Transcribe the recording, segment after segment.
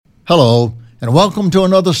Hello, and welcome to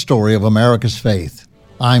another story of America's faith.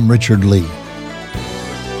 I'm Richard Lee.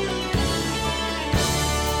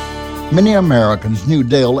 Many Americans knew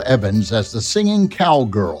Dale Evans as the singing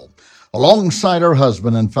cowgirl, alongside her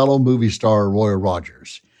husband and fellow movie star Roy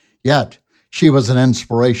Rogers. Yet, she was an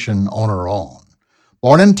inspiration on her own.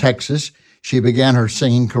 Born in Texas, she began her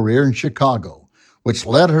singing career in Chicago, which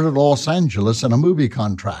led her to Los Angeles in a movie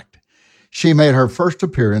contract. She made her first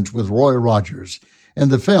appearance with Roy Rogers in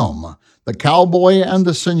the film The Cowboy and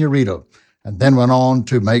the Senorita, and then went on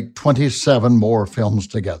to make 27 more films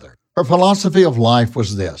together. Her philosophy of life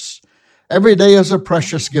was this: every day is a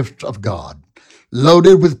precious gift of God,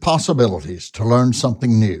 loaded with possibilities to learn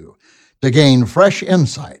something new, to gain fresh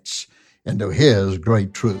insights into His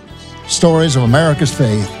great truth. Stories of America's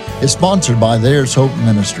Faith is sponsored by There's Hope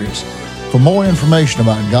Ministries. For more information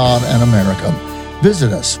about God and America,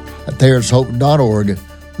 visit us at there'shope.org.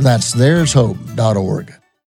 That's there'shope.org.